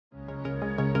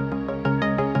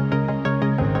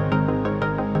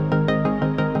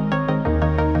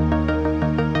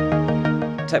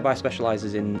Techbuyer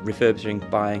specialises in refurbishing,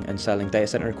 buying and selling data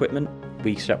centre equipment.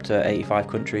 We ship to 85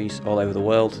 countries all over the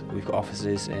world. We've got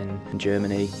offices in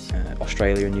Germany,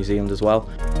 Australia and New Zealand as well.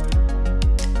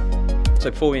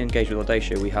 So before we engaged with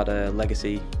Audacia, we had a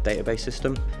legacy database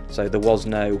system. So there was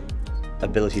no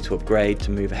ability to upgrade,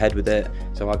 to move ahead with it.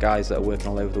 So our guys that are working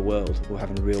all over the world were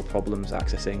having real problems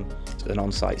accessing an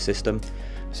on-site system.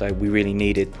 So we really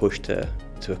needed push to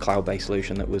a cloud-based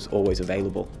solution that was always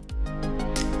available.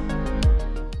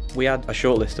 We had a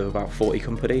short list of about 40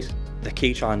 companies. The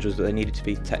key challenge was that they needed to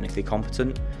be technically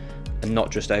competent and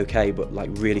not just okay, but like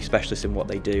really specialists in what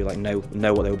they do, like know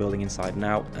what they were building inside and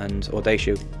out. And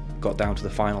Audacia got down to the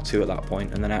final two at that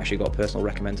point, and then I actually got a personal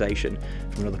recommendation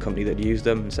from another company that used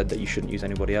them and said that you shouldn't use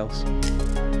anybody else.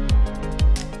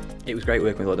 It was great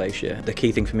working with Audacia. The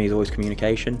key thing for me is always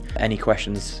communication. Any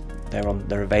questions,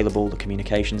 they're available, the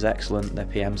communication's excellent, their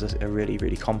PMs are really,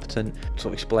 really competent. Sort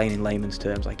of explain in layman's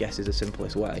terms, I guess, is the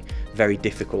simplest way. Very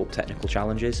difficult technical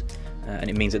challenges, and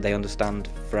it means that they understand,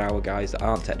 for our guys that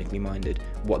aren't technically minded,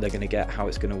 what they're going to get, how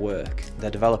it's going to work.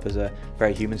 Their developers are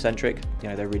very human-centric. You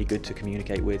know, they're really good to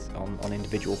communicate with on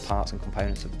individual parts and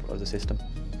components of the system.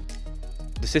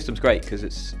 The system's great because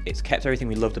it's kept everything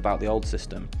we loved about the old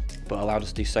system, but allowed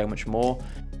us to do so much more.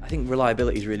 I think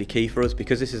reliability is really key for us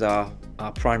because this is our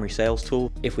primary sales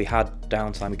tool. If we had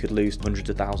downtime, we could lose hundreds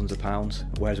of thousands of pounds,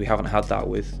 whereas we haven't had that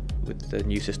with the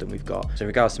new system we've got. So in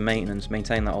regards to maintenance,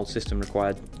 maintaining that old system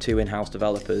required 2 in-house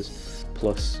developers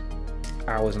plus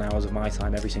hours and hours of my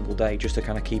time every single day just to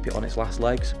kind of keep it on its last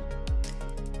legs.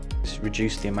 It's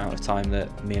reduced the amount of time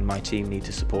that me and my team need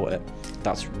to support it.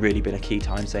 That's really been a key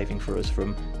time saving for us,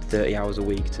 from 30 hours a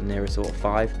week to nearer sort of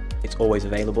 5. It's always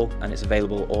available, and it's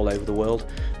available all over the world.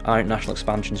 Our international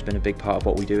expansion has been a big part of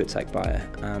what we do at Techbuyer,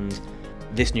 and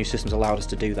this new system's allowed us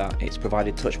to do that. It's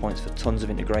provided touch points for tons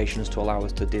of integrations to allow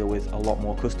us to deal with a lot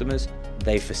more customers.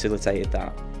 They've facilitated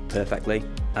that perfectly,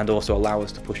 and also allow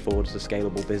us to push forward as a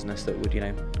scalable business that would, you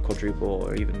know, quadruple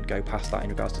or even go past that in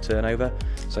regards to turnover.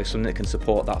 So something that can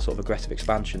support that sort of aggressive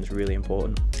expansion is really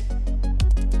important.